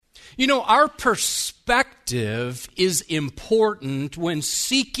Our perspective is important when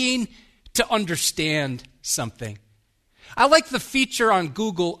seeking to understand something. I like the feature on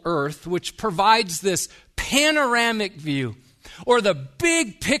Google Earth, which provides this panoramic view, or the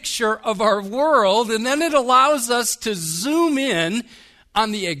big picture of our world, and then it allows us to zoom in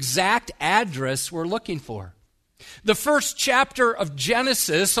on the exact address we're looking for. The first chapter of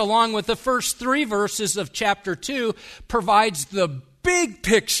Genesis, along with the first 3 verses of chapter 2, provides the big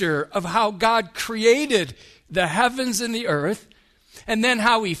picture of how God created the heavens and the earth, and then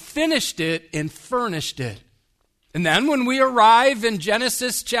how he finished it and furnished it. And then when we arrive in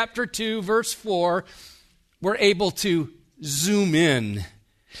Genesis chapter 2, verse 4, we're able to zoom in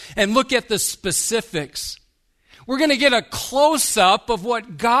and look at the specifics. We're going to get a close-up of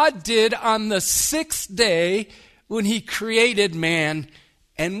what God did on the 6th day when he created man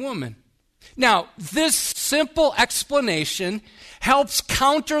and woman. Now, this simple explanation helps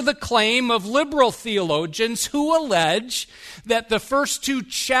counter the claim of liberal theologians who allege that the first 2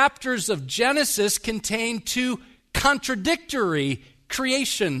 chapters of Genesis contain 2 contradictory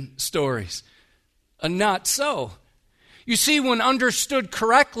creation stories. Not so. You see, when understood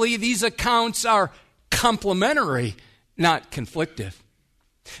correctly, these accounts are complementary, not conflictive.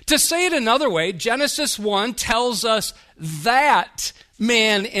 To say it another way, Genesis 1 tells us that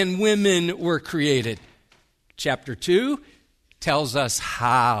man and women were created. Chapter 2 tells us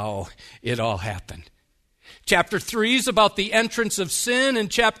how it all happened. Chapter 3 is about the entrance of sin,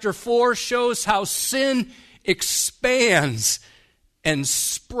 and chapter 4 shows how sin expands and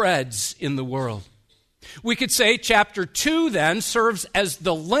spreads in the world. We could say chapter 2 then serves as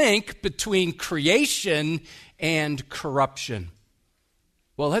the link between creation and corruption.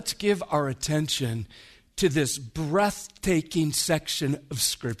 Well, let's give our attention to this breathtaking section of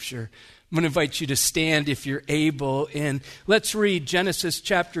Scripture. I'm going to invite you to stand if you're able, and let's read Genesis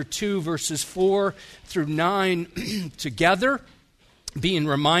chapter 2, verses 4 through 9 together, being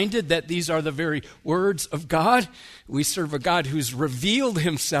reminded that these are the very words of God. We serve a God who's revealed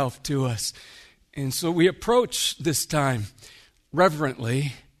himself to us. And so we approach this time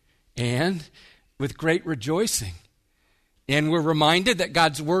reverently and with great rejoicing. And we're reminded that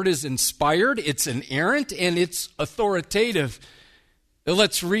God's word is inspired, it's inerrant, and it's authoritative.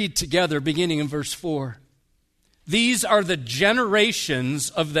 Let's read together, beginning in verse 4. These are the generations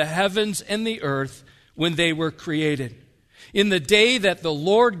of the heavens and the earth when they were created, in the day that the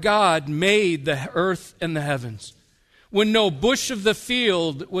Lord God made the earth and the heavens, when no bush of the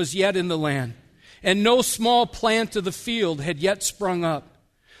field was yet in the land, and no small plant of the field had yet sprung up.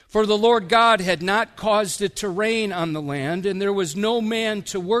 For the Lord God had not caused it to rain on the land, and there was no man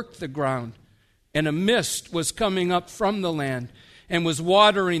to work the ground. And a mist was coming up from the land, and was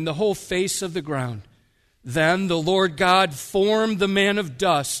watering the whole face of the ground. Then the Lord God formed the man of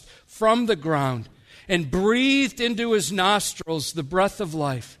dust from the ground, and breathed into his nostrils the breath of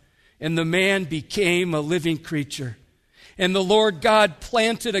life, and the man became a living creature. And the Lord God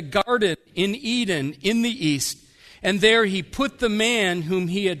planted a garden in Eden in the east, and there he put the man whom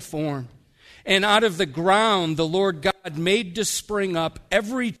he had formed. And out of the ground the Lord God made to spring up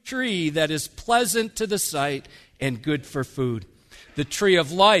every tree that is pleasant to the sight and good for food. The tree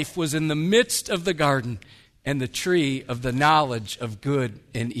of life was in the midst of the garden, and the tree of the knowledge of good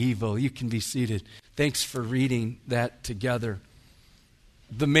and evil. You can be seated. Thanks for reading that together.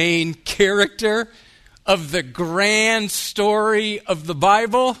 The main character of the grand story of the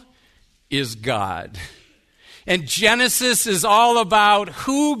Bible is God. And Genesis is all about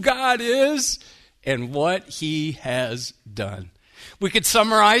who God is and what he has done. We could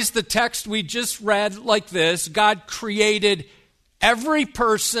summarize the text we just read like this: God created every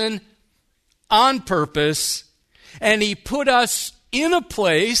person on purpose, and he put us in a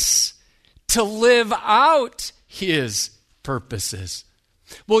place to live out his purposes.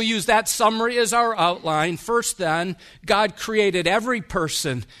 We'll use that summary as our outline. First then, God created every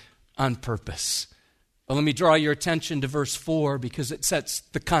person on purpose. Well, let me draw your attention to verse 4 because it sets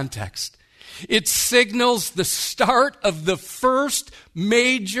the context. It signals the start of the first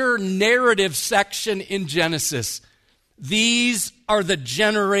major narrative section in Genesis. These are the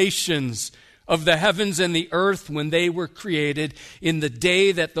generations of the heavens and the earth when they were created in the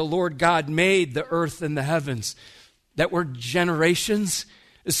day that the Lord God made the earth and the heavens. That word generations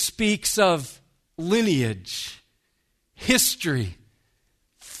speaks of lineage, history,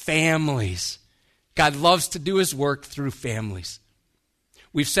 families. God loves to do his work through families.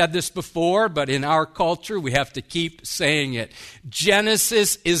 We've said this before, but in our culture, we have to keep saying it.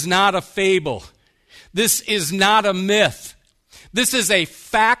 Genesis is not a fable. This is not a myth. This is a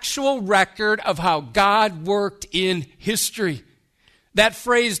factual record of how God worked in history. That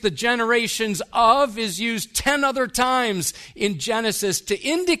phrase, the generations of, is used 10 other times in Genesis to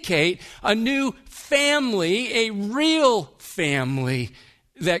indicate a new family, a real family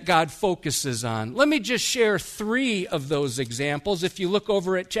that God focuses on. Let me just share 3 of those examples. If you look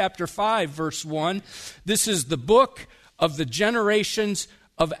over at chapter 5, verse 1, this is the book of the generations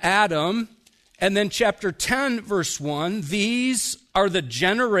of Adam. And then chapter 10, verse 1, these are the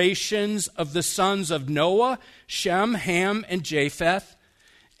generations of the sons of Noah, Shem, Ham, and Japheth.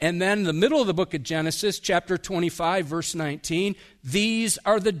 And then in the middle of the book of Genesis, chapter 25, verse 19, these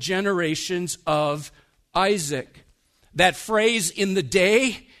are the generations of Isaac. That phrase, in the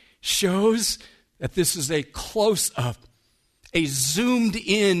day, shows that this is a close-up, a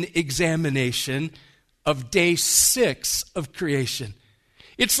zoomed-in examination of day 6 of creation.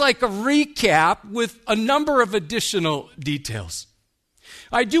 It's like a recap with a number of additional details.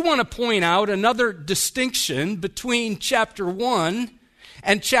 I do want to point out another distinction between chapter 1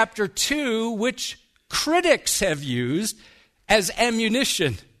 and chapter 2, which critics have used as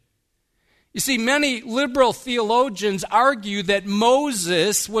ammunition. You see, many liberal theologians argue that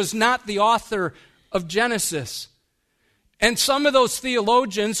Moses was not the author of Genesis. And some of those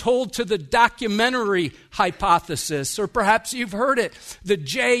theologians hold to the documentary hypothesis, or perhaps you've heard it, the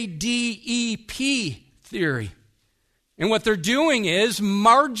JDEP theory. And what they're doing is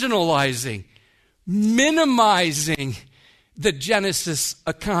marginalizing, minimizing the Genesis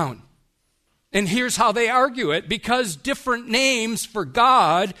account. And here's how they argue it: because different names for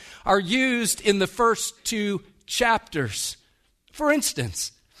God are used in the first 2 chapters. For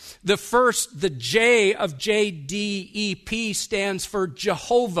instance, the J of JDEP stands for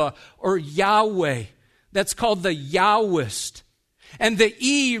Jehovah or Yahweh. That's called the Yahwist. And the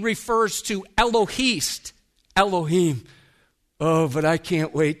E refers to Elohist, Elohim. Oh, but I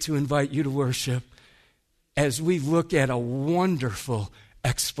can't wait to invite you to worship as we look at a wonderful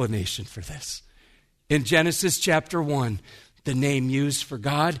explanation for this. In Genesis chapter 1, the name used for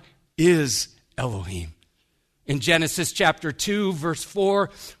God is Elohim. In Genesis chapter 2, verse 4,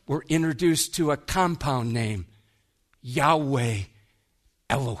 we're introduced to a compound name, Yahweh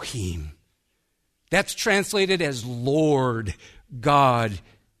Elohim. That's translated as Lord God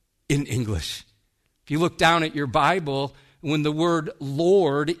in English. If you look down at your Bible, when the word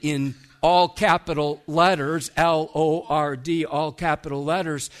Lord in all capital letters, L-O-R-D, all capital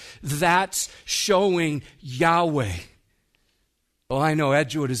letters, that's showing Yahweh. Well, I know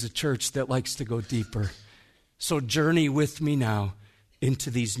Edgewood is a church that likes to go deeper. So journey with me now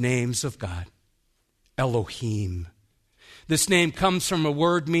into these names of God. Elohim. This name comes from a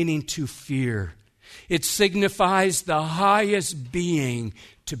word meaning to fear. It signifies the highest being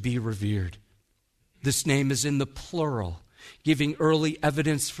to be revered. This name is in the plural, giving early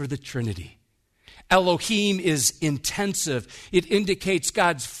evidence for the Trinity. Elohim is intensive. It indicates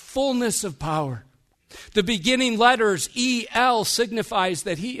God's fullness of power. The beginning letters, E-L, signifies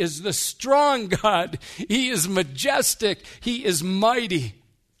that He is the strong God. He is majestic. He is mighty.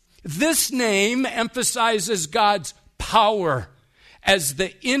 This name emphasizes God's power as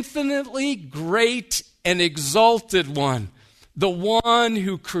the infinitely great and exalted one, the one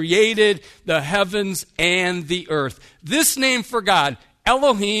who created the heavens and the earth. This name for God,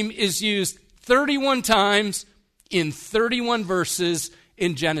 Elohim, is used 31 times in 31 verses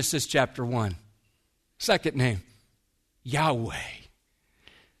in Genesis chapter 1. Second name, Yahweh.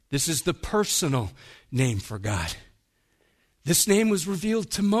 This is the personal name for God. This name was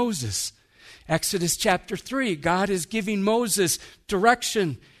revealed to Moses. Exodus chapter 3, God is giving Moses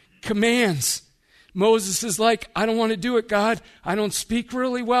direction, commands. Moses is like, I don't want to do it, God. I don't speak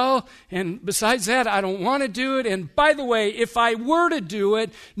really well. And besides that, I don't want to do it. And by the way, if I were to do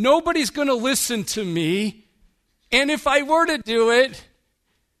it, nobody's going to listen to me. And if I were to do it,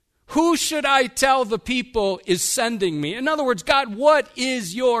 who should I tell the people is sending me? In other words, God, what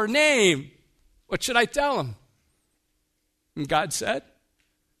is your name? What should I tell them? And God said,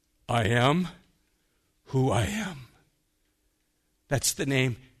 I am who I am. That's the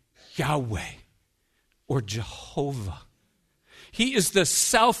name Yahweh or Jehovah. He is the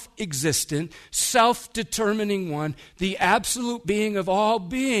self-existent, self-determining one, the absolute being of all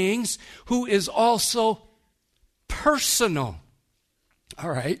beings, who is also personal. All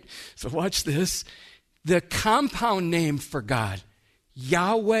right, so watch this. The compound name for God,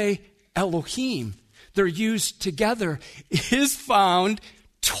 Yahweh Elohim, they're used together, is found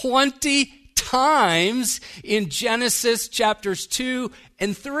 20 times in Genesis chapters 2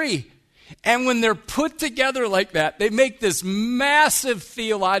 and 3. And when they're put together like that, they make this massive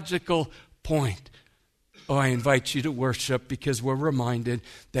theological point. Oh, I invite you to worship because we're reminded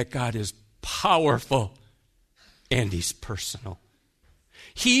that God is powerful and He's personal.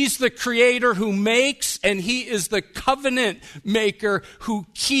 He's the creator who makes, and he is the covenant maker who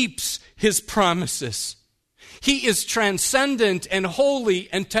keeps his promises. He is transcendent and holy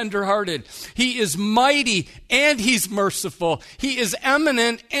and tenderhearted. He is mighty and he's merciful. He is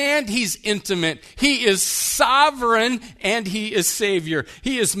eminent and he's intimate. He is sovereign and he is Savior.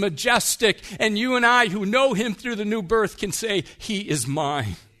 He is majestic, and you and I who know him through the new birth can say, he is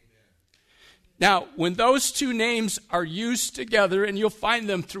mine. Now, when those two names are used together, and you'll find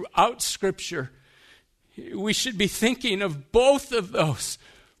them throughout Scripture, we should be thinking of both of those,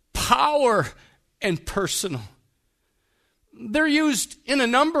 power and personal. They're used in a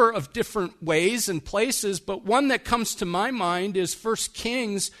number of different ways and places, but one that comes to my mind is 1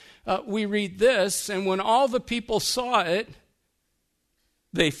 Kings. We read this, and when all the people saw it,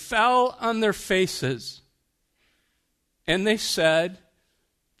 they fell on their faces, and they said,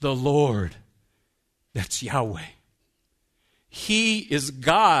 the Lord, that's Yahweh. He is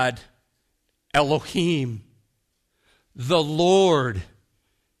God, Elohim. The Lord,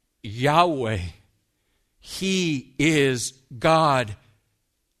 Yahweh. He is God,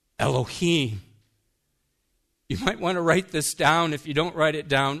 Elohim. You might want to write this down. If you don't write it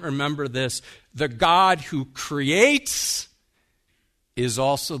down, remember this. The God who creates is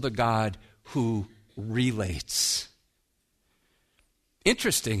also the God who relates.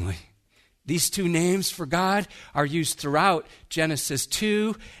 Interestingly, these two names for God are used throughout Genesis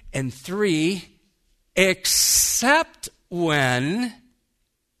 2 and 3, except when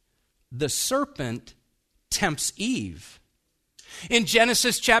the serpent tempts Eve. In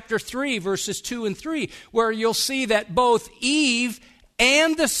Genesis chapter 3, verses 2 and 3, where you'll see that both Eve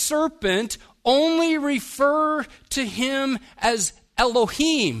and the serpent only refer to him as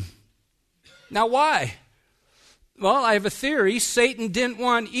Elohim. Now, why? Well, I have a theory. Satan didn't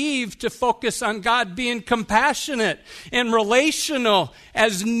want Eve to focus on God being compassionate and relational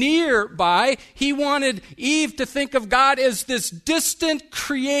as nearby. He wanted Eve to think of God as this distant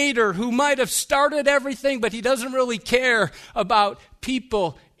creator who might have started everything, but he doesn't really care about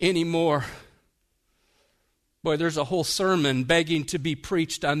people anymore. Boy, there's a whole sermon begging to be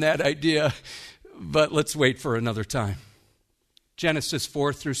preached on that idea, but let's wait for another time. Genesis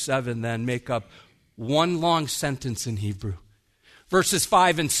 4 through 7 then make up one long sentence in Hebrew. Verses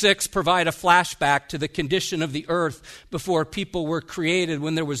 5 and 6 provide a flashback to the condition of the earth before people were created,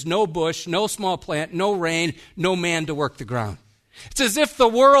 when there was no bush, no small plant, no rain, no man to work the ground. It's as if the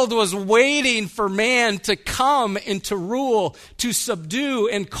world was waiting for man to come and to rule, to subdue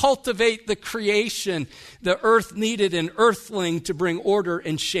and cultivate the creation. The earth needed an earthling to bring order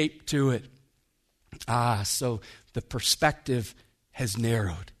and shape to it. So the perspective has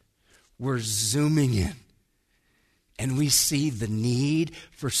narrowed. We're zooming in, and we see the need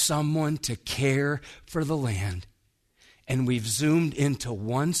for someone to care for the land. And we've zoomed into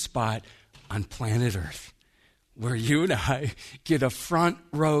one spot on planet Earth, where you and I get a front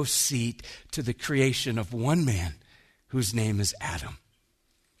row seat to the creation of one man whose name is Adam.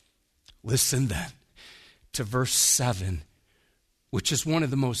 Listen then to verse 7, which is one of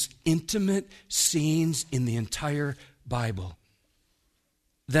the most intimate scenes in the entire Bible.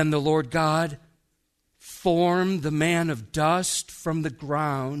 Then the Lord God formed the man of dust from the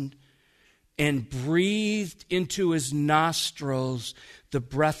ground and breathed into his nostrils the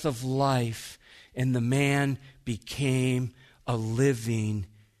breath of life, and the man became a living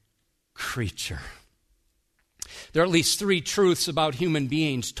creature. There are at least three truths about human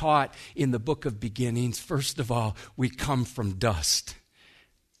beings taught in the book of beginnings. First of all, we come from dust.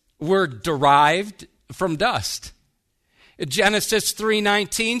 We're derived from dust. Genesis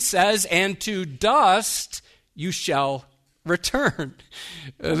 3:19 says, and to dust you shall return.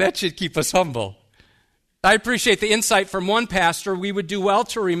 That should keep us humble. I appreciate the insight from one pastor. We would do well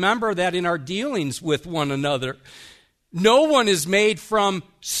to remember that in our dealings with one another. No one is made from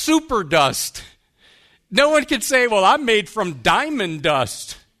super dust. No one can say, well, I'm made from diamond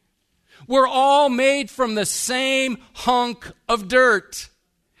dust. We're all made from the same hunk of dirt.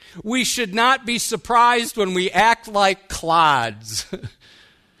 We should not be surprised when we act like clods.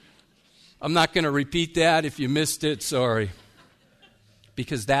 I'm not going to repeat that. If you missed it, sorry.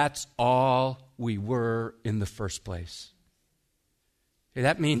 Because that's all we were in the first place. Okay,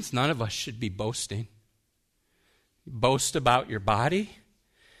 that means none of us should be boasting. Boast about your body.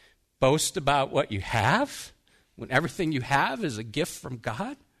 Boast about what you have, when everything you have is a gift from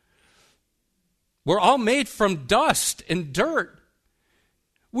God. We're all made from dust and dirt.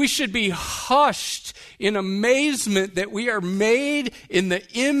 We should be hushed in amazement that we are made in the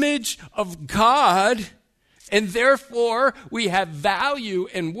image of God, and therefore we have value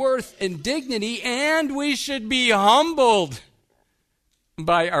and worth and dignity, and we should be humbled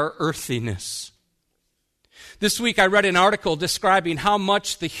by our earthiness. This week I read an article describing how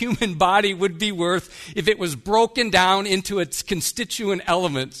much the human body would be worth if it was broken down into its constituent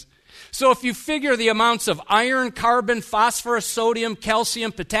elements. So if you figure the amounts of iron, carbon, phosphorus, sodium,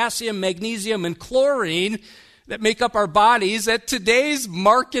 calcium, potassium, magnesium, and chlorine that make up our bodies, at today's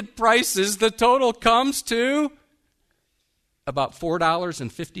market prices, the total comes to about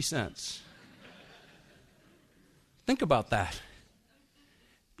 $4.50. Think about that.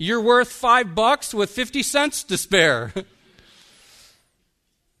 You're worth $5 with 50 cents to spare.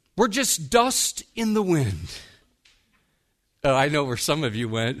 We're just dust in the wind. Oh, I know where some of you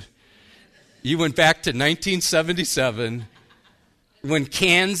went. You went back to 1977 when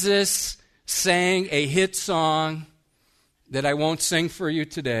Kansas sang a hit song that I won't sing for you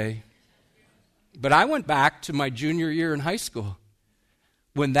today. But I went back to my junior year in high school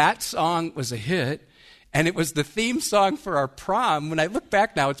when that song was a hit, and it was the theme song for our prom. When I look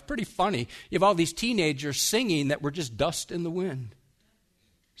back now, it's pretty funny. You have all these teenagers singing that were just dust in the wind.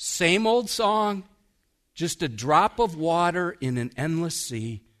 Same old song, just a drop of water in an endless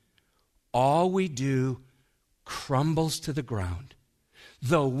sea. All we do crumbles to the ground.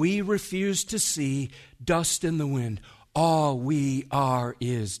 Though we refuse to see dust in the wind, all we are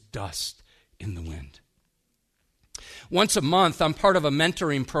is dust in the wind. Once a month, I'm part of a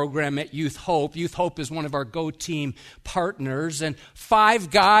mentoring program at Youth Hope. Youth Hope is one of our Go Team partners, and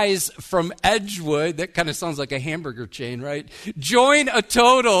 5 guys from Edgewood, that kind of sounds like a hamburger chain, right? Join a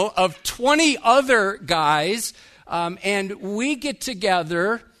total of 20 other guys, and we get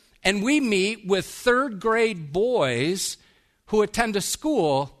together and we meet with 3rd grade boys who attend a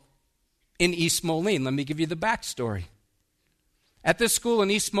school in East Moline. Let me give you the backstory. At this school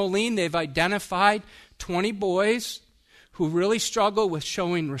in East Moline, they've identified 20 boys who really struggle with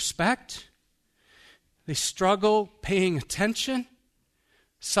showing respect. They struggle paying attention.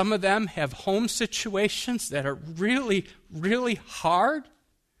 Some of them have home situations that are really, really hard.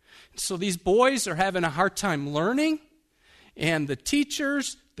 So these boys are having a hard time learning, and the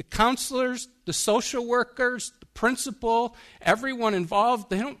teachers, the counselors, the social workers, the principal, everyone involved,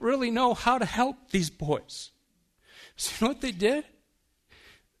 they don't really know how to help these boys. So you know what they did?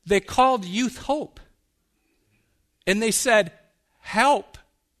 They called Youth Hope. And they said, help.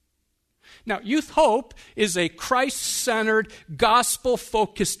 Now, Youth Hope is a Christ-centered,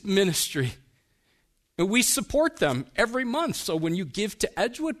 gospel-focused ministry. And we support them every month. So when you give to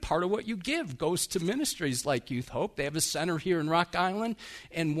Edgewood, part of what you give goes to ministries like Youth Hope. They have a center here in Rock Island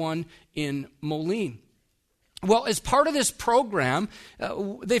and one in Moline. Well, as part of this program,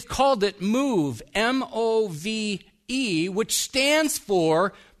 they've called it MOVE, M-O-V-E, which stands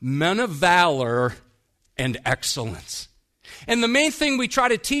for Men of Valor and Excellence. And the main thing we try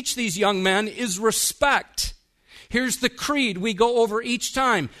to teach these young men is respect. Here's the creed we go over each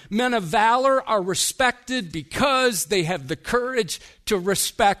time. Men of valor are respected because they have the courage to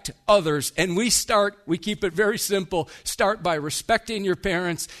respect others. And we keep it very simple. Start by respecting your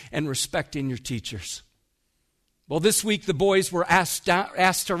parents and respecting your teachers. Well, this week the boys were asked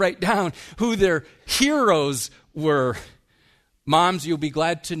to write down who their heroes were. Moms, you'll be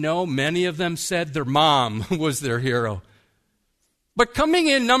glad to know, many of them said their mom was their hero. But coming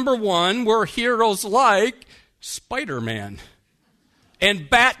in number 1 were heroes like Spider-Man and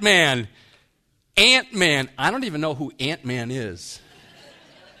Batman, Ant-Man. I don't even know who Ant-Man is.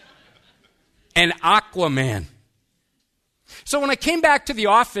 And Aquaman. So when I came back to the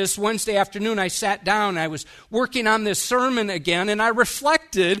office Wednesday afternoon, I sat down, I was working on this sermon again, and I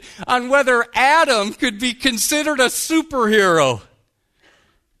reflected on whether Adam could be considered a superhero.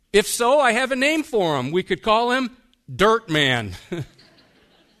 If so, I have a name for him. We could call him Dirt Man.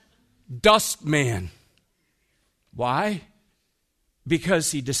 Dust Man. Why?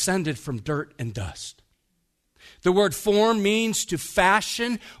 Because he descended from dirt and dust. The word form means to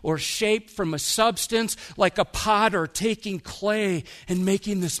fashion or shape from a substance, like a potter taking clay and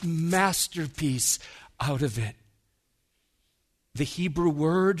making this masterpiece out of it. The Hebrew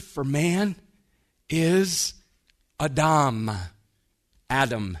word for man is Adam.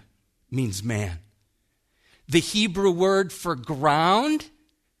 Adam means man. The Hebrew word for ground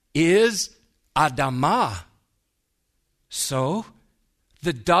is Adamah. So,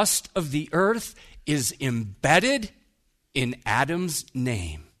 the dust of the earth is embedded in Adam's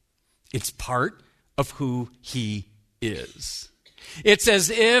name. It's part of who he is. It's as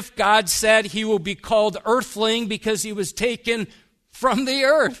if God said he will be called earthling because he was taken from the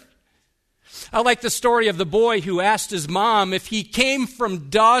earth. I like the story of the boy who asked his mom if he came from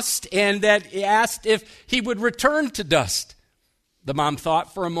dust and that he asked if he would return to dust. The mom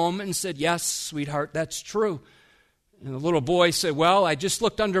thought for a moment and said, "Yes, sweetheart, that's true." And the little boy said, well, I just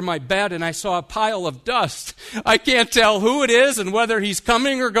looked under my bed and I saw a pile of dust. I can't tell who it is and whether he's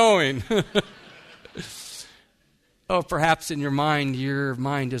coming or going. Oh, perhaps in your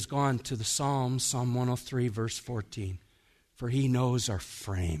mind has gone to the Psalms, Psalm 103, verse 14. For he knows our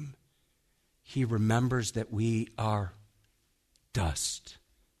frame. He remembers that we are dust.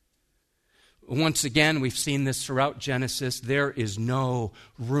 Once again, we've seen this throughout Genesis. There is no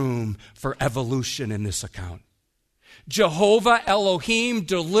room for evolution in this account. Jehovah Elohim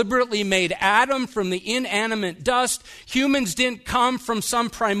deliberately made Adam from the inanimate dust. Humans didn't come from some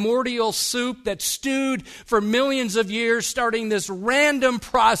primordial soup that stewed for millions of years, starting this random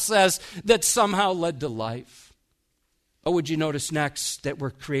process that somehow led to life. Oh, would you notice next that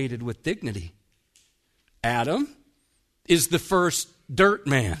we're created with dignity? Adam is the first dirt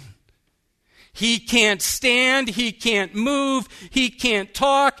man. He can't stand, he can't move, he can't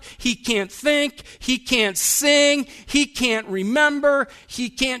talk, he can't think, he can't sing, he can't remember, he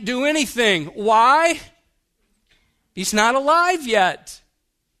can't do anything. Why? He's not alive yet.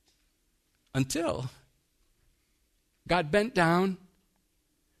 Until God bent down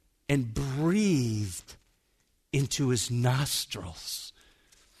and breathed into his nostrils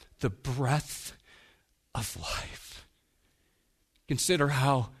the breath of life. Consider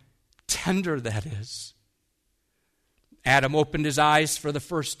how tender that is. Adam opened his eyes for the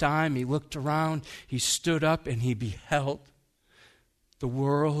first time. He looked around, he stood up, and he beheld the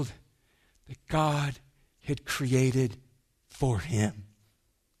world that God had created for him.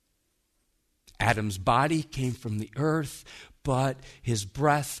 Adam's body came from the earth, but his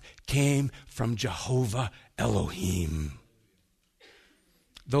breath came from Jehovah Elohim.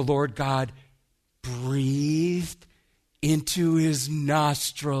 The Lord God breathed into his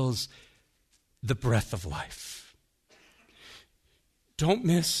nostrils the breath of life. Don't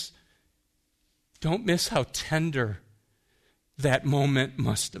miss how tender that moment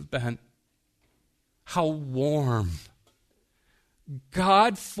must have been. How warm.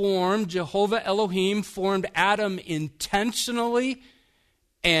 Jehovah Elohim formed Adam intentionally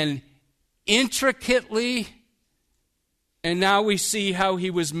and intricately, and now we see how he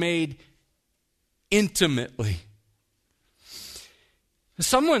was made intimately.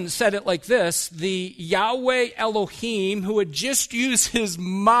 Someone said it like this: the Yahweh Elohim, who had just used his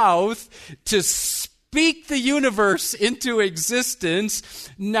mouth to speak the universe into existence,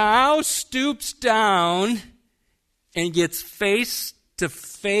 now stoops down and gets face to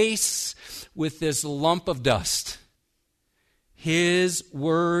face with this lump of dust. His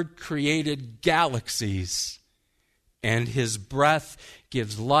word created galaxies, and his breath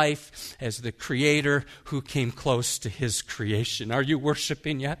gives life as the creator who came close to his creation. Are you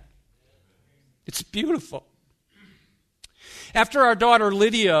worshiping yet? It's beautiful. After our daughter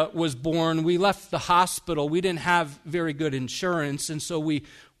Lydia was born, we left the hospital. We didn't have very good insurance, and so we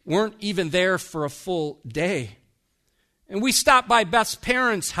weren't even there for a full day. And we stopped by Beth's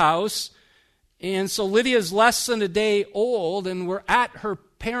parents' house, and so Lydia's less than a day old, and we're at her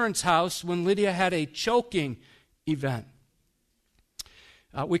parents' house when Lydia had a choking event.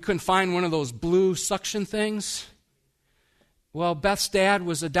 We couldn't find one of those blue suction things. Well, Beth's dad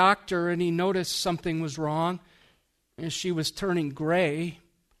was a doctor, and he noticed something was wrong, and she was turning gray.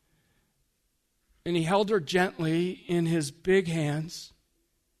 And he held her gently in his big hands,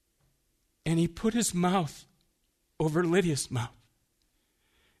 and he put his mouth over Lydia's mouth,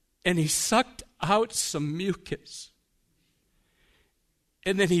 and he sucked out some mucus.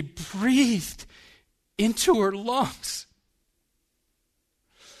 And then he breathed into her lungs,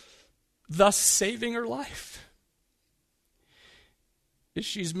 thus saving her life.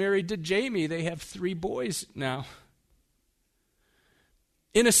 She's married to Jamie. They have 3 boys now.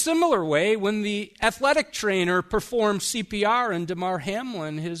 In a similar way, when the athletic trainer performed CPR on Damar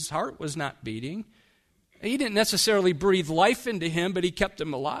Hamlin, his heart was not beating. He didn't necessarily breathe life into him, but he kept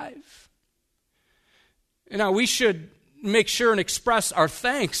him alive. Now, we should make sure and express our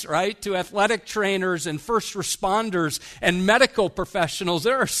thanks, right, to athletic trainers and first responders and medical professionals.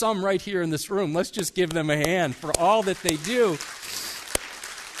 There are some right here in this room. Let's just give them a hand for all that they do.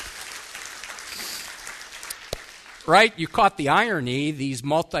 Right? You caught the irony. These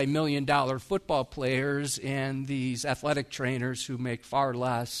multi-million-dollar football players and these athletic trainers who make far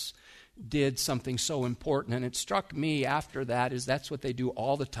less did something so important. And it struck me after that is that's what they do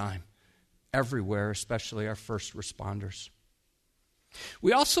all the time, everywhere, especially our first responders.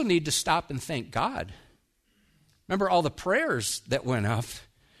 We also need to stop and thank God. Remember all the prayers that went up.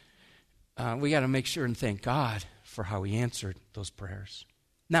 We got to make sure and thank God for how he answered those prayers.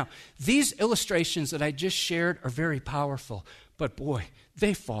 Now, these illustrations that I just shared are very powerful, but boy,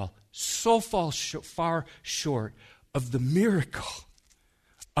 they fall far short of the miracle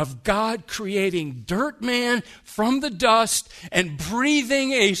of God creating dirt man from the dust and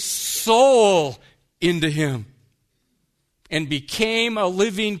breathing a soul into him and became a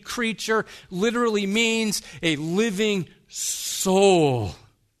living creature, literally means a living soul.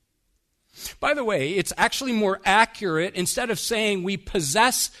 By the way, it's actually more accurate. Instead of saying we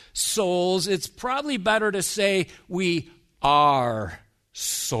possess souls, it's probably better to say we are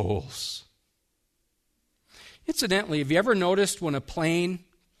souls. Incidentally, have you ever noticed when a plane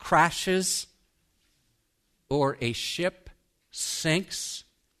crashes or a ship sinks,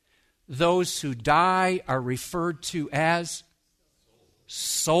 those who die are referred to as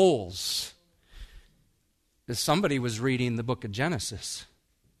souls? Somebody was reading the book of Genesis.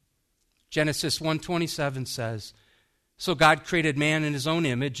 Genesis 1:27 says, "So God created man in his own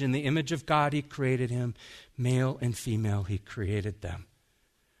image. In the image of God he created him. Male and female he created them."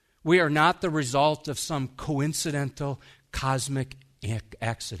 We are not the result of some coincidental cosmic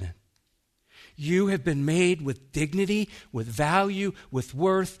accident. You have been made with dignity, with value, with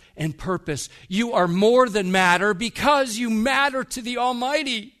worth, and purpose. You are more than matter because you matter to the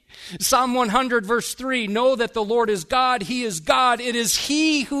Almighty. Psalm 100, verse 3, "Know that the Lord is God. He is God. It is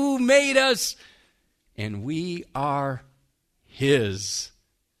He who made us, and we are His."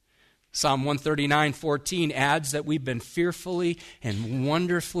 Psalm 139:14 adds that we've been fearfully and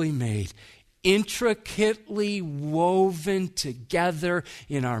wonderfully made, intricately woven together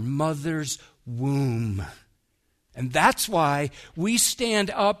in our mother's womb. And that's why we stand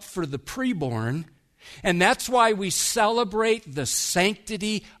up for the preborn, and that's why we celebrate the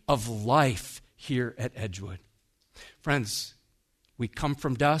sanctity of life here at Edgewood. Friends, we come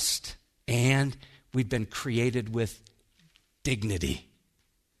from dust, and we've been created with dignity.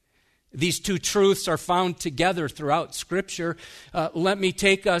 These two truths are found together throughout Scripture. Let me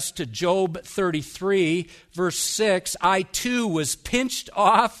take us to Job 33, verse 6. "I too was pinched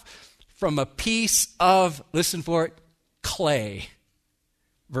off from a piece of," listen for it, "clay."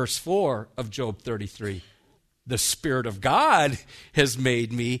 Verse 4 of Job 33. "The Spirit of God has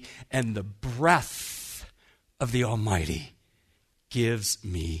made me, and the breath of the Almighty gives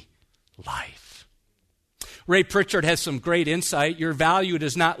me life." Ray Pritchard has some great insight. Your value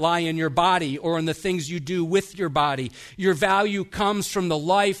does not lie in your body or in the things you do with your body. Your value comes from the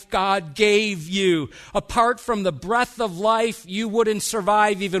life God gave you. Apart from the breath of life, you wouldn't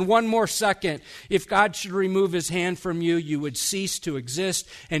survive even one more second. If God should remove his hand from you, you would cease to exist,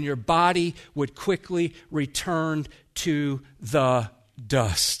 and your body would quickly return to the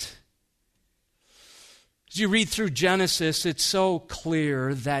dust. As you read through Genesis, it's so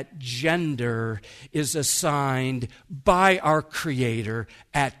clear that gender is assigned by our Creator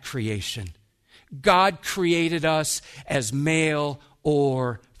at creation. God created us as male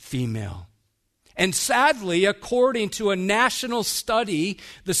or female. And sadly, according to a national study,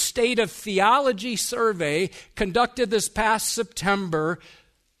 the State of Theology survey conducted this past September,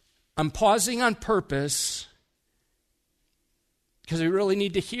 I'm pausing on purpose because we really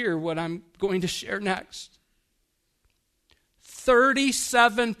need to hear what I'm going to share next.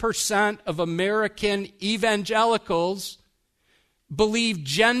 37% of American evangelicals believe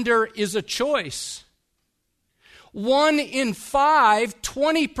gender is a choice. 1 in 5,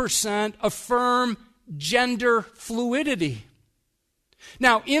 20%, affirm gender fluidity.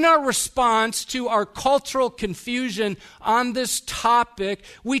 Now, in our response to our cultural confusion on this topic,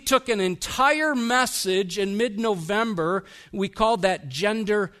 we took an entire message in mid-November. We called that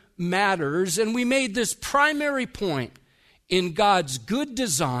Gender Matters, and we made this primary point. In God's good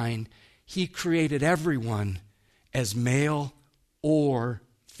design, He created everyone as male or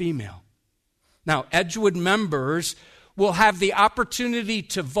female. Now, Edgewood members will have the opportunity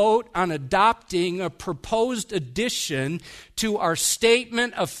to vote on adopting a proposed addition to our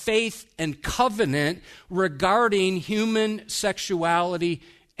Statement of Faith and Covenant regarding human sexuality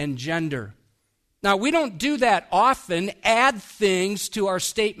and gender. Now, we don't do that often, add things to our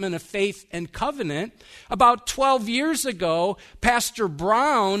Statement of Faith and Covenant. About 12 years ago, Pastor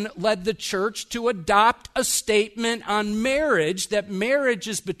Brown led the church to adopt a statement on marriage, that marriage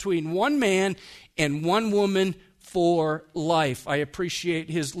is between one man and one woman for life. I appreciate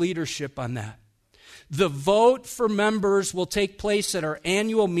his leadership on that. The vote for members will take place at our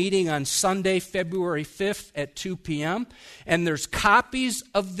annual meeting on Sunday, February 5th at 2 p.m. And there's copies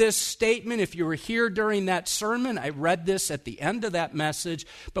of this statement. If you were here during that sermon, I read this at the end of that message,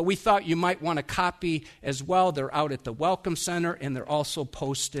 but we thought you might want a copy as well. They're out at the Welcome Center, and they're also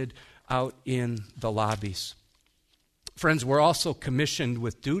posted out in the lobbies. Friends, we're also commissioned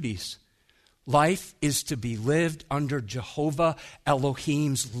with duties. Life is to be lived under Jehovah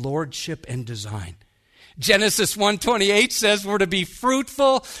Elohim's lordship and design. Genesis 1:28 says we're to be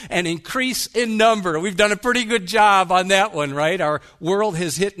fruitful and increase in number. We've done a pretty good job on that one, right? Our world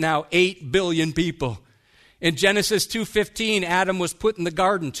has hit now 8 billion people. In Genesis 2:15, Adam was put in the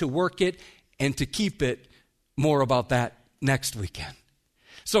garden to work it and to keep it. More about that next weekend.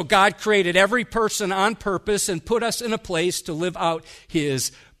 So God created every person on purpose and put us in a place to live out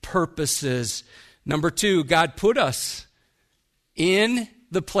his purposes. Number 2, God put us in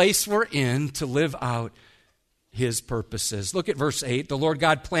the place we're in to live out his purposes. Look at verse 8. The Lord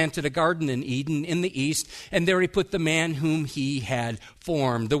God planted a garden in Eden in the east, and there he put the man whom he had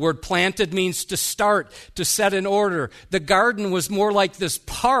formed. The word planted means to start, to set in order. The garden was more like this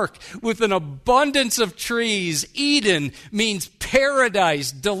park with an abundance of trees. Eden means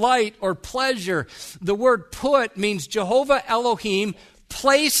paradise, delight, or pleasure. The word put means Jehovah Elohim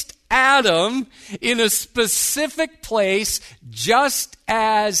placed Adam in a specific place just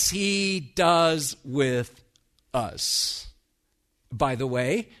as he does with us. By the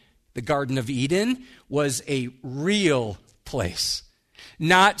way, the Garden of Eden was a real place,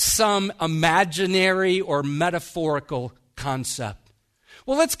 not some imaginary or metaphorical concept.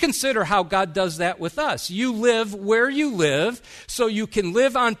 Well, let's consider how God does that with us. You live where you live so you can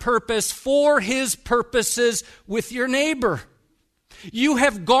live on purpose for his purposes with your neighbor. You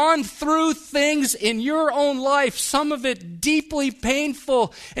have gone through things in your own life, some of it deeply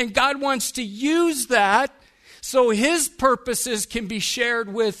painful, and God wants to use that so his purposes can be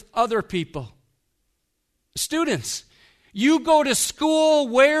shared with other people. Students, you go to school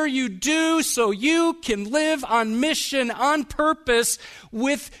where you do so you can live on mission, on purpose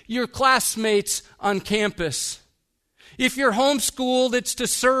with your classmates on campus. If you're homeschooled, it's to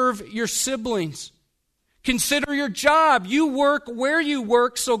serve your siblings. Consider your job. You work where you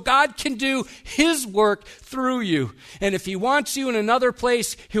work so God can do his work through you. And if he wants you in another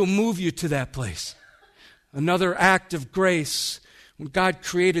place, he'll move you to that place. Another act of grace when God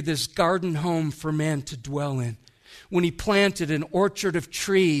created this garden home for man to dwell in. When he planted an orchard of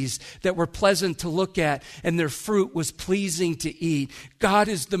trees that were pleasant to look at and their fruit was pleasing to eat. God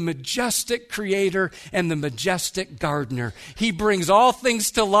is the majestic creator and the majestic gardener. He brings all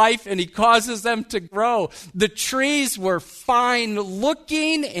things to life and he causes them to grow. The trees were fine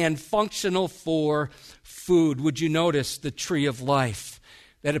looking and functional for food. Would you notice the tree of life?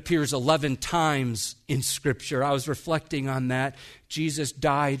 That appears 11 times in Scripture. I was reflecting on that. Jesus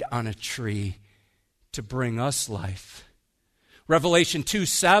died on a tree to bring us life. Revelation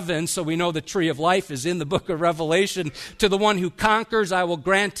 2:7, so we know the tree of life is in the book of Revelation. To the one who conquers, I will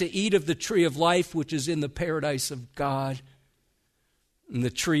grant to eat of the tree of life, which is in the paradise of God. And the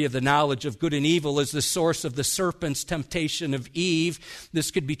tree of the knowledge of good and evil is the source of the serpent's temptation of Eve.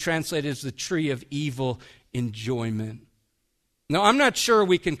 This could be translated as the tree of evil enjoyment. Now, I'm not sure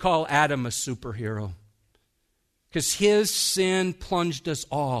we can call Adam a superhero because his sin plunged us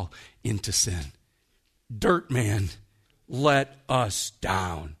all into sin. Dirt man let us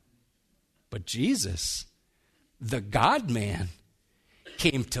down. But Jesus, the God man,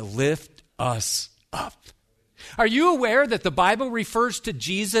 came to lift us up. Are you aware that the Bible refers to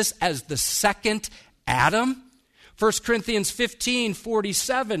Jesus as the second Adam? 1 Corinthians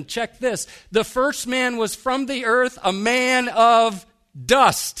 15:47, check this. The first man was from the earth, a man of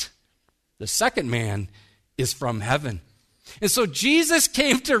dust. The second man is from heaven. And so Jesus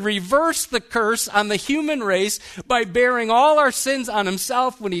came to reverse the curse on the human race by bearing all our sins on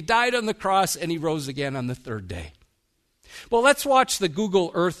himself when he died on the cross and he rose again on the third day. Well, let's watch the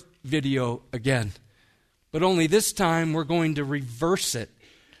Google Earth video again. But only this time we're going to reverse it.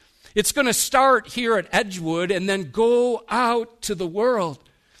 It's going to start here at Edgewood and then go out to the world.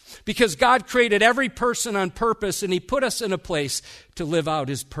 Because God created every person on purpose and he put us in a place to live out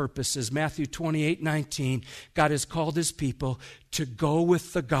his purposes. Matthew 28:19, God has called his people to go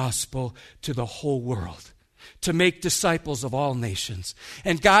with the gospel to the whole world, to make disciples of all nations.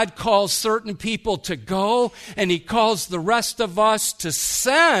 And God calls certain people to go, and he calls the rest of us to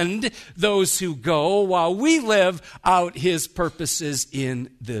send those who go while we live out his purposes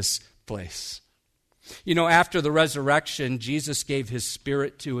in this place. You know, after the resurrection, Jesus gave his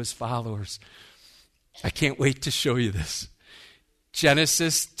Spirit to his followers. I can't wait to show you this.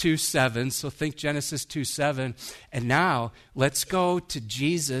 Genesis 2:7, so think Genesis 2:7. And now, let's go to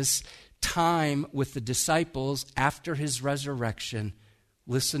Jesus' time with the disciples after his resurrection.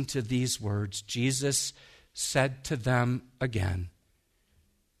 Listen to these words. Jesus said to them again,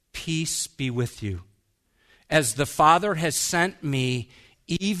 "Peace be with you. As the Father has sent me,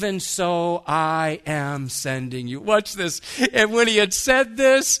 even so I am sending you." Watch this. And when he had said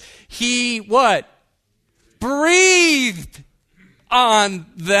this, he what? Breathed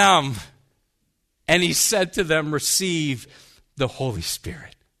on them. And he said to them, receive the Holy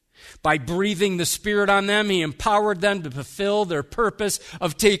Spirit. By breathing the Spirit on them, he empowered them to fulfill their purpose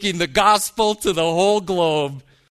of taking the gospel to the whole globe.